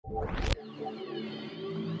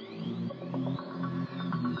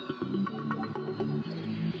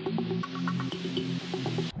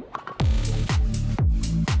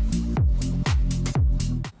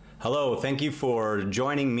Hello, thank you for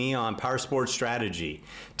joining me on Powersports Strategy.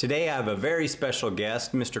 Today I have a very special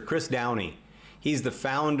guest, Mr. Chris Downie. He's the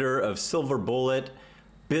founder of Silver Bullet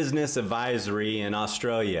Business Advisory in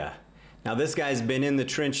Australia. Now this guy's been in the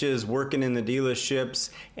trenches, working in the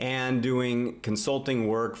dealerships and doing consulting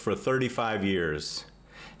work for 35 years.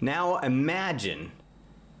 Now imagine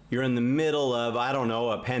you're in the middle of, I don't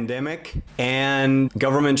know, a pandemic, and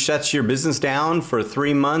government shuts your business down for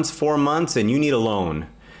 3 months, 4 months, and you need a loan.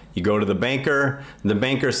 You go to the banker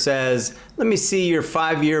says, let me see your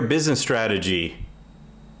 5-year business strategy.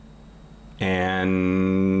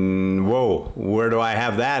 And whoa, where do I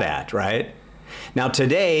have that at, right? Now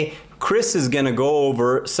today, Chris is going to go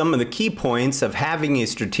over some of the key points of having a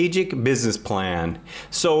strategic business plan.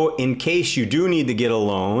 So in case you do need to get a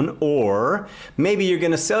loan, or maybe you're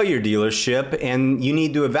going to sell your dealership and you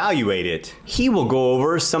need to evaluate it, he will go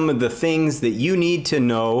over some of the things that you need to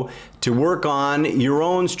know to work on your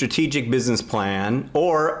own strategic business plan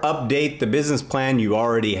or update the business plan you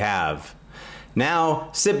already have. Now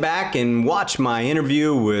sit back and watch my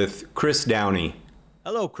interview with Chris Downie.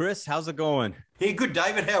 Hello, Chris. How's it going? Yeah, good,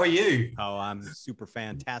 David. How are you? Oh, I'm super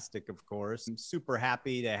fantastic, of course. I'm super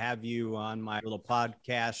happy to have you on my little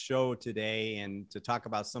podcast show today and to talk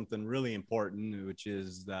about something really important, which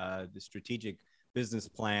is the strategic business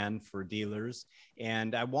plan for dealers.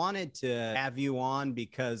 And I wanted to have you on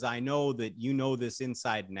because I know that you know this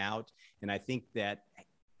inside and out. And I think that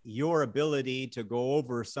your ability to go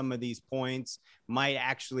over some of these points might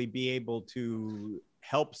actually be able to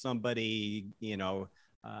help somebody,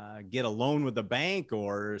 get a loan with the bank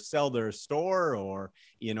or sell their store or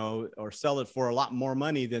sell it for a lot more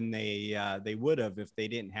money than they would have if they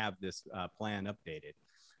didn't have this plan updated.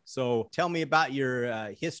 So tell me about your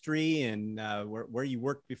history and where you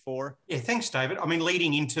worked before. Yeah, thanks, David. I mean,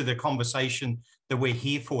 leading into the conversation that we're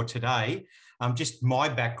here for today, just my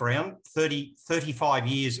background, 35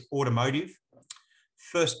 years automotive.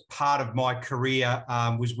 First part of my career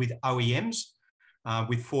was with OEMs,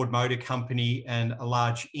 with Ford Motor Company and a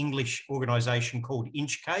large English organisation called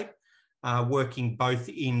Inchcape, working both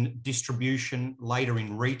in distribution, later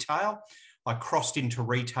in retail. I crossed into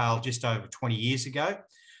retail just over 20 years ago,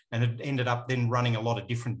 and it ended up then running a lot of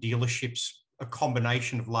different dealerships, a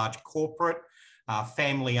combination of large corporate,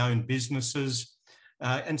 family-owned businesses.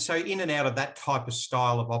 And so in and out of that type of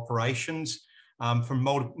style of operations, from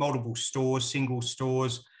multiple stores, single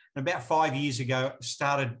stores. And about 5 years ago,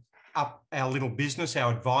 started up our little business,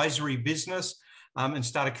 our advisory business, and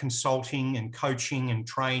started consulting and coaching and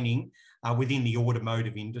training within the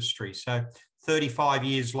automotive industry. So 35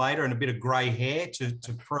 years later and a bit of grey hair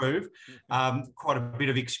to prove, quite a bit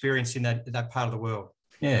of experience in that part of the world.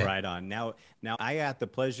 Yeah. Right on. Now I had the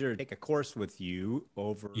pleasure to take a course with you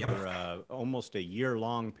over almost a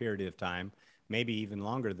year-long period of time, maybe even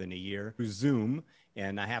longer than a year, through Zoom.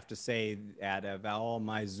 And I have to say, out of all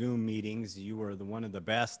my Zoom meetings, you were one of the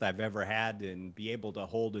best I've ever had and be able to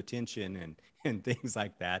hold attention and things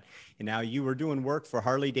like that. And now you were doing work for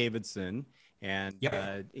Harley Davidson. And,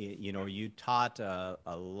 you taught a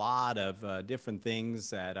lot of different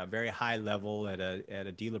things at a very high level, at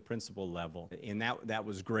a dealer principal level. And that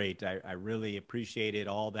was great. I really appreciated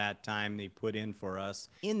all that time they put in for us.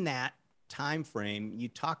 In that time frame, you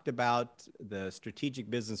talked about the strategic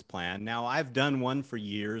business plan. Now, I've done one for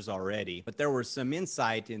years already, but there was some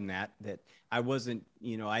insight in that I wasn't,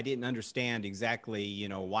 I didn't understand exactly,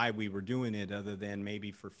 why we were doing it other than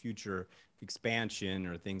maybe for future expansion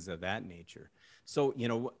or things of that nature. So,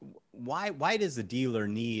 why does a dealer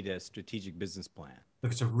need a strategic business plan?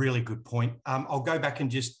 Look, it's a really good point. I'll go back and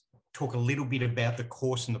just talk a little bit about the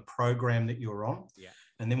course and the program that you're on. Yeah.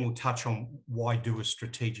 And then we'll touch on why do a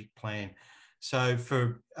strategic plan. So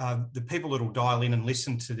for the people that will dial in and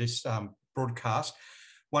listen to this broadcast,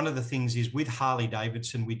 one of the things is with Harley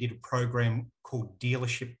Davidson, we did a program called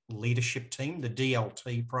Dealership Leadership Team, the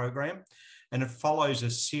DLT program, and it follows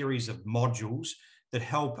a series of modules that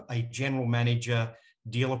help a general manager,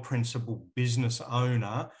 dealer principal, business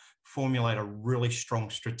owner formulate a really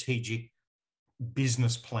strong strategic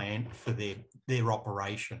business plan for their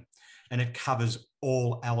operation. And it covers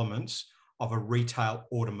all elements of a retail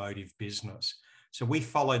automotive business. So we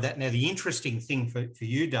follow that. Now, the interesting thing for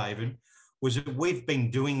you, David, was that we've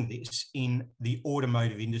been doing this in the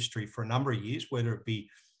automotive industry for a number of years, whether it be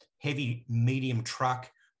heavy, medium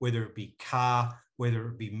truck, whether it be car, whether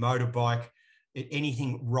it be motorbike,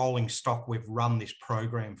 anything rolling stock we've run this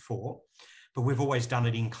program for, but we've always done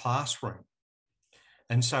it in classroom.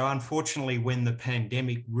 And so unfortunately, when the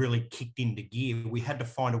pandemic really kicked into gear, we had to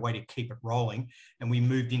find a way to keep it rolling. And we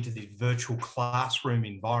moved into the virtual classroom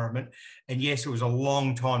environment. And yes, it was a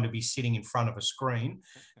long time to be sitting in front of a screen.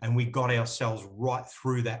 And we got ourselves right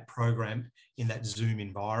through that program in that Zoom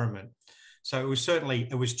environment. So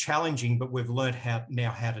it was challenging, but we've learned how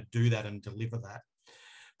to do that and deliver that.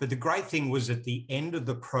 But the great thing was at the end of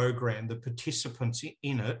the program, the participants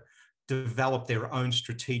in it develop their own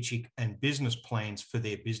strategic and business plans for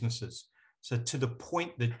their businesses. So to the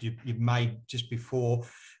point that you made just before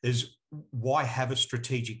is why have a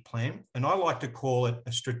strategic plan? And I like to call it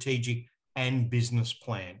a strategic and business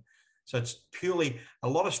plan. So it's purely, a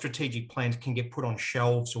lot of strategic plans can get put on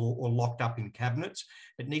shelves or locked up in cabinets.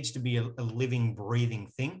 It needs to be a living, breathing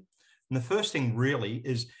thing. And the first thing really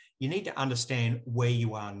is you need to understand where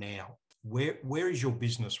you are now. Where is your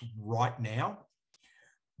business right now?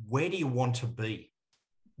 Where do you want to be?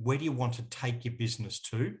 Where do you want to take your business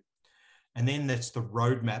to? And then that's the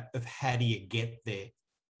roadmap of how do you get there?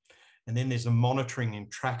 And then there's a monitoring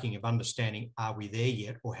and tracking of understanding, are we there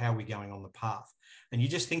yet, or how are we going on the path? And you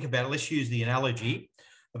just think about it, let's use the analogy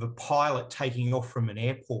of a pilot taking off from an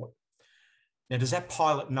airport. Now, does that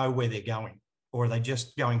pilot know where they're going, or are they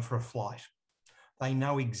just going for a flight? They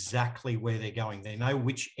know exactly where they're going. They know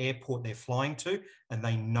which airport they're flying to, and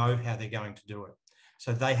they know how they're going to do it.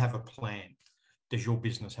 So they have a plan. Does your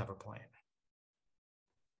business have a plan?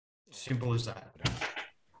 Simple as that.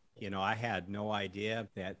 You know, I had no idea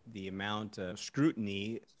that the amount of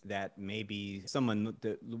scrutiny that maybe someone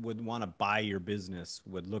that would want to buy your business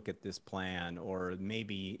would look at this plan, or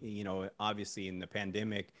maybe, you know, obviously in the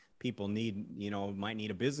pandemic, people might need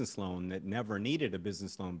a business loan that never needed a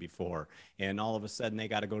business loan before. And all of a sudden they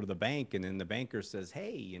got to go to the bank, and then the banker says,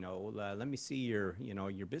 hey, let me see your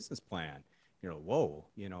business plan. Whoa,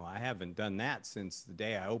 I haven't done that since the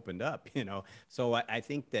day I opened up, So I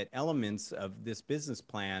think that elements of this business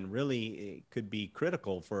plan really could be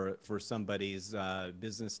critical for somebody's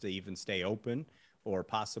business to even stay open, or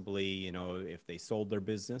possibly, if they sold their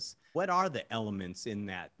business. What are the elements in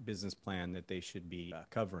that business plan that they should be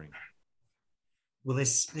covering? Well,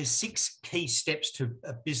 there's 6 key steps to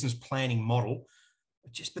a business planning model.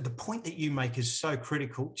 But the point that you make is so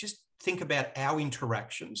critical. Just think about our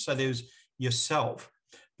interactions. So there's yourself,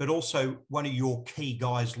 but also one of your key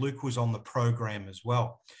guys, Luke, was on the program as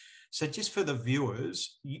well. So just for the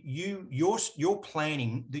viewers, your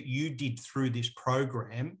planning that you did through this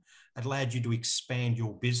program allowed you to expand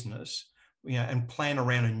your business, and plan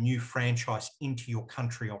around a new franchise into your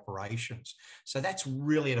country operations. So that's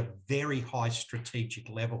really at a very high strategic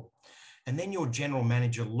level. And then your general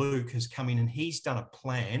manager, Luke, has come in and he's done a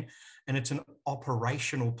plan, and it's an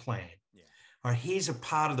operational plan. All right, here's a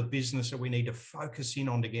part of the business that we need to focus in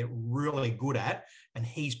on to get really good at, and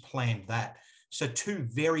he's planned that. So 2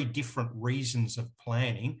 very different reasons of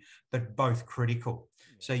planning, but both critical.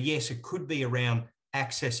 So yes, it could be around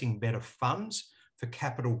accessing better funds for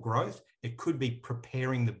capital growth. It could be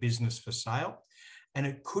preparing the business for sale. And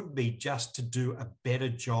it could be just to do a better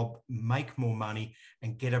job, make more money,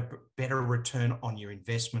 and get a better return on your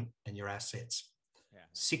investment and your assets.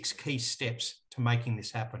 6 key steps to making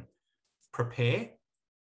this happen. Prepare,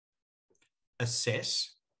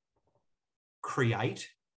 assess, create,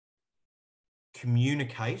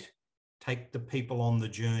 communicate, take the people on the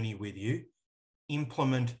journey with you,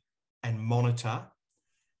 implement and monitor,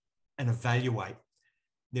 and evaluate.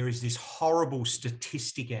 There is this horrible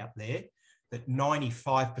statistic out there that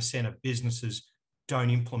 95% of businesses don't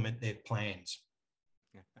implement their plans.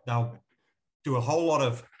 They'll do a whole lot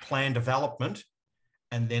of plan development,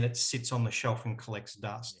 and then it sits on the shelf and collects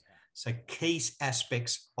dust. So key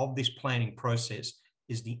aspects of this planning process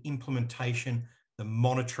is the implementation, the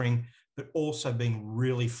monitoring, but also being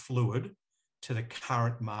really fluid to the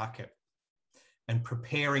current market and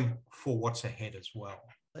preparing for what's ahead as well.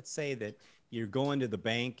 Let's say that you're going to the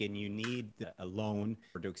bank and you need a loan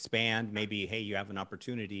or to expand. Maybe, hey, you have an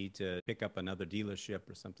opportunity to pick up another dealership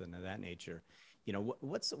or something of that nature.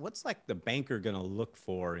 What's like the banker going to look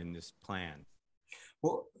for in this plan?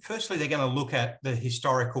 Well, firstly, they're going to look at the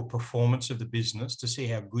historical performance of the business to see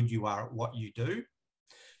how good you are at what you do,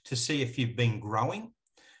 to see if you've been growing,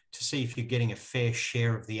 to see if you're getting a fair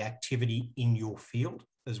share of the activity in your field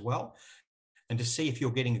as well, and to see if you're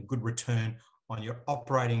getting a good return on your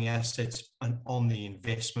operating assets and on the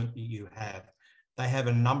investment that you have. They have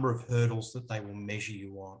a number of hurdles that they will measure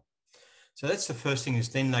you on. So that's the first thing, is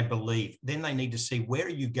then they believe. Then they need to see, where are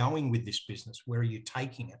you going with this business? Where are you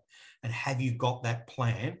taking it? And have you got that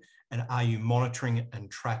plan? And are you monitoring it and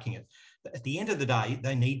tracking it? At the end of the day,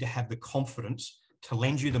 they need to have the confidence to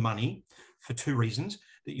lend you the money for 2 reasons: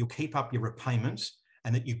 that you'll keep up your repayments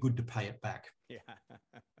and that you're good to pay it back. Yeah.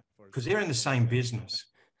 Because they're in the same business.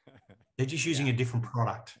 They're just using a different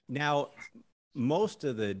product. Now, most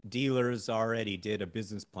of the dealers already did a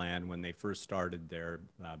business plan when they first started their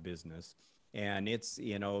business. And it's,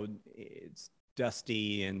 it's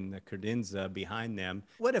dusty and the credenza behind them.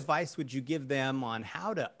 What advice would you give them on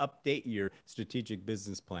how to update your strategic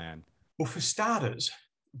business plan? Well, for starters,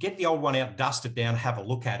 get the old one out, dust it down, have a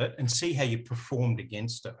look at it, and see how you performed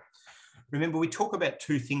against it. Remember, we talk about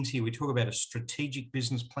two things here. We talk about a strategic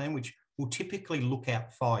business plan, which will typically look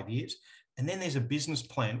out 5 years. And then there's a business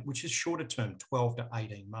plan, which is shorter term, 12 to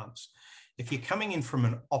 18 months. If you're coming in from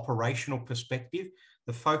an operational perspective,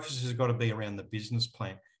 the focus has got to be around the business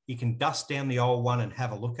plan. You can dust down the old one and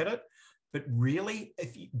have a look at it. But really,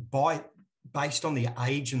 if you based on the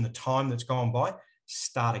age and the time that's gone by,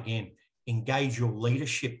 start again. Engage your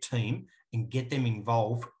leadership team and get them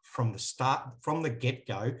involved from the start, from the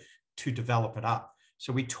get-go, to develop it up.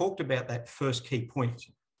 So we talked about that first key point.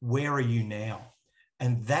 Where are you now?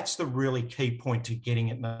 And that's the really key point to getting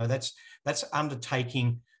it. No, that's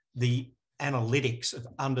undertaking the analytics of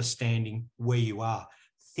understanding where you are.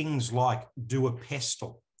 Things like do a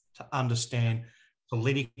pestle to understand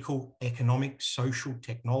political, economic, social,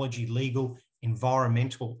 technology, legal,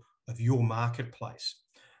 environmental of your marketplace.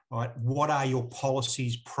 All right, what are your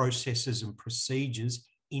policies, processes, and procedures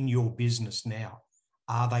in your business now?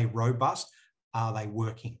 Are they robust? Are they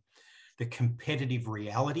working? The competitive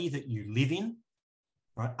reality that you live in,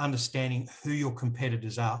 right? Understanding who your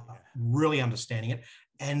competitors are, really understanding it,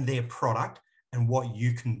 and their product and what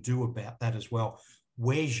you can do about that as well.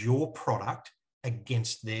 Where's your product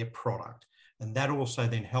against their product? And that also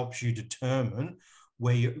then helps you determine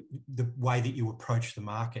the way that you approach the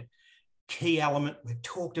market. Key element, we've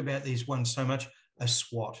talked about this one so much, a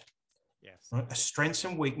SWOT. Yes. Right? A strengths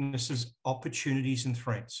and weaknesses, opportunities and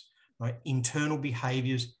threats, right? Internal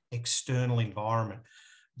behaviors, external environment.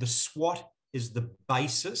 The SWOT is the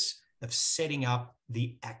basis of setting up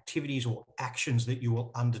the activities or actions that you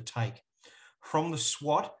will undertake. From the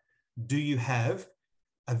SWOT, do you have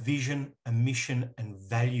a vision, a mission, and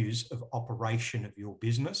values of operation of your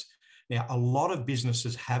business? Now, a lot of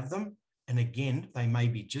businesses have them. And again, they may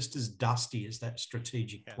be just as dusty as that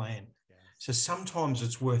strategic plan. Yeah. So sometimes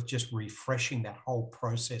it's worth just refreshing that whole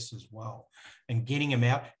process as well and getting them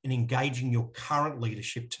out and engaging your current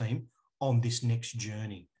leadership team on this next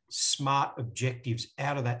journey. Smart objectives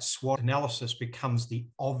out of that SWOT analysis becomes the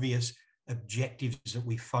obvious objectives that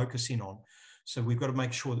we focus in on. So we've got to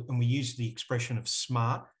make sure that, and we use the expression of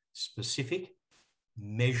SMART, specific,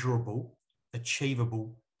 measurable,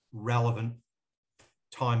 achievable, relevant,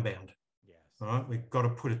 time-bound. Right? We've got to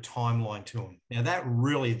put a timeline to them. Now, that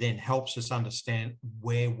really then helps us understand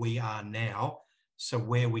where we are now, so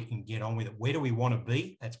where we can get on with it. Where do we want to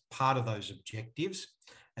be? That's part of those objectives,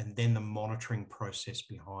 and then the monitoring process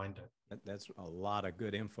behind it. That's a lot of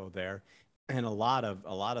good info there, and a lot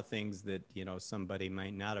of things that somebody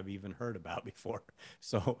might not have even heard about before.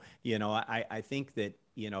 So I think that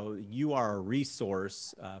you are a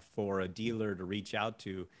resource for a dealer to reach out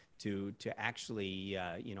to actually,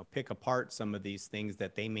 pick apart some of these things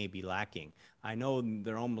that they may be lacking. I know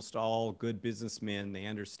they're almost all good businessmen. They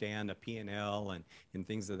understand a P&L and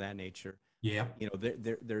things of that nature. Yeah.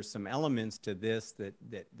 There's some elements to this that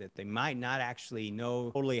they might not actually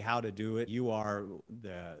know totally how to do it. You are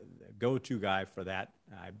the go-to guy for that,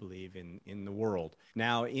 I believe, in the world.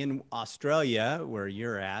 Now, in Australia, where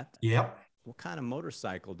you're at, yep. What kind of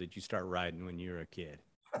motorcycle did you start riding when you were a kid?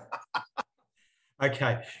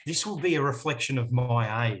 Okay, this will be a reflection of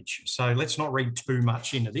my age, so let's not read too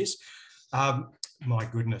much into this. My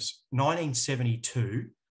goodness, 1972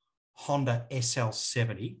 Honda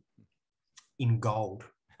SL70 in gold.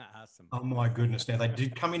 Awesome. Oh my goodness. Now, they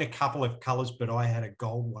did come in a couple of colors, but I had a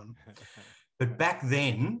gold one. But back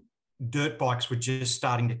then, dirt bikes were just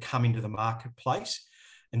starting to come into the marketplace.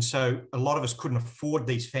 And so a lot of us couldn't afford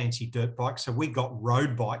these fancy dirt bikes. So we got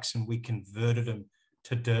road bikes and we converted them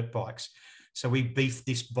to dirt bikes. So we beefed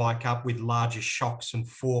this bike up with larger shocks and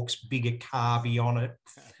forks, bigger carby on it,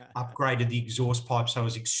 upgraded the exhaust pipe so it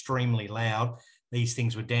was extremely loud. These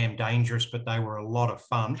things were damn dangerous, but they were a lot of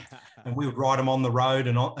fun. And we would ride them on the road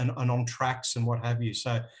and on tracks and what have you.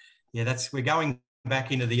 So, yeah, we're going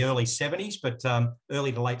back into the early 70s, but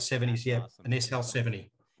early to late 70s, yeah, awesome. An SL70.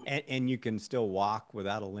 And you can still walk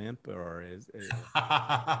without a limp, or is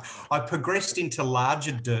I progressed into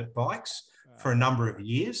larger dirt bikes for a number of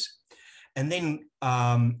years. And then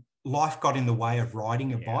life got in the way of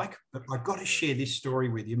riding a bike. But I've got to share this story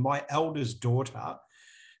with you. My eldest daughter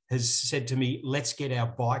has said to me, let's get our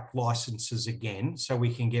bike licenses again so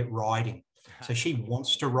we can get riding. So she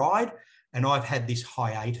wants to ride. and I've had this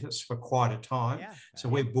hiatus for quite a time. Yeah. So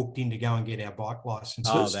we're booked in to go and get our bike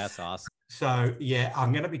licenses. Oh, that's awesome. So yeah,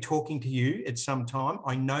 I'm going to be talking to you at some time.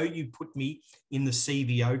 I know you put me in the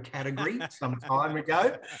CVO category some time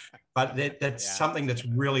ago, but that's something that's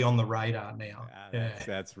really on the radar now.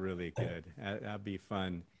 That's really good. That'd be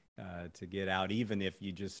fun to get out, even if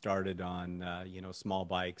you just started on small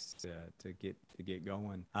bikes to get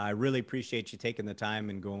going. I really appreciate you taking the time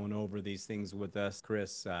and going over these things with us,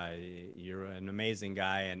 Chris. You're an amazing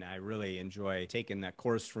guy, and I really enjoy taking that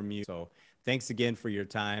course from you. So thanks again for your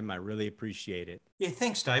time. I really appreciate it. Yeah,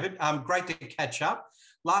 thanks, David. Great to catch up.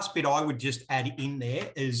 Last bit I would just add in there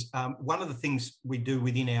is one of the things we do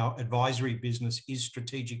within our advisory business is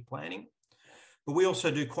strategic planning. But we also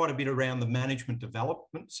do quite a bit around the management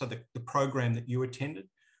development, so the program that you attended.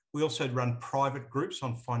 We also run private groups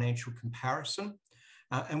on financial comparison,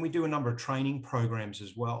 and we do a number of training programs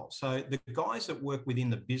as well. So the guys that work within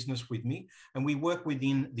the business with me, and we work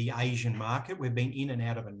within the Asian market, we've been in and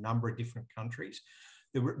out of a number of different countries.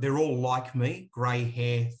 They're all like me, grey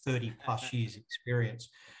hair, 30 plus years experience.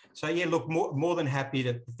 So yeah, look, more than happy to,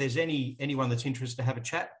 if there's anyone that's interested to have a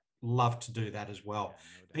chat, love to do that as well.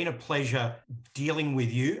 It's been a pleasure dealing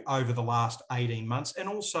with you over the last 18 months, and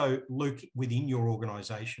also Luke within your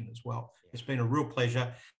organisation as well. It's been a real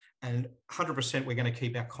pleasure, and 100% we're going to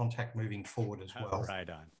keep our contact moving forward as well. Right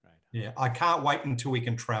on. Yeah, I can't wait until we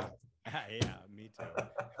can travel. Yeah, me too,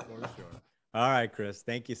 for sure. All right, Chris.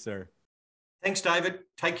 Thank you, sir. Thanks, David.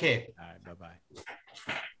 Take care. All right,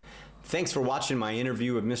 bye-bye. Thanks for watching my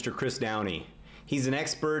interview with Mr. Chris Downie. He's an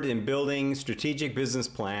expert in building strategic business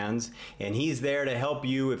plans, and he's there to help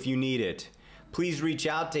you if you need it. Please reach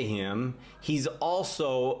out to him. He's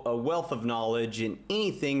also a wealth of knowledge in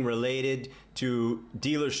anything related to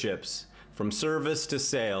dealerships, from service to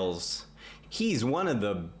sales. He's one of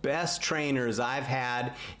the best trainers I've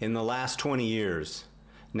had in the last 20 years.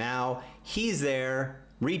 Now, he's there.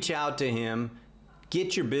 Reach out to him.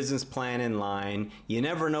 Get your business plan in line. You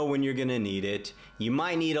never know when you're gonna need it. You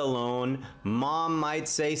might need a loan. Mom might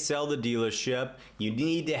say sell the dealership. You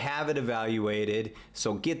need to have it evaluated.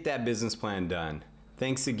 So get that business plan done.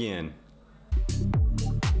 Thanks again.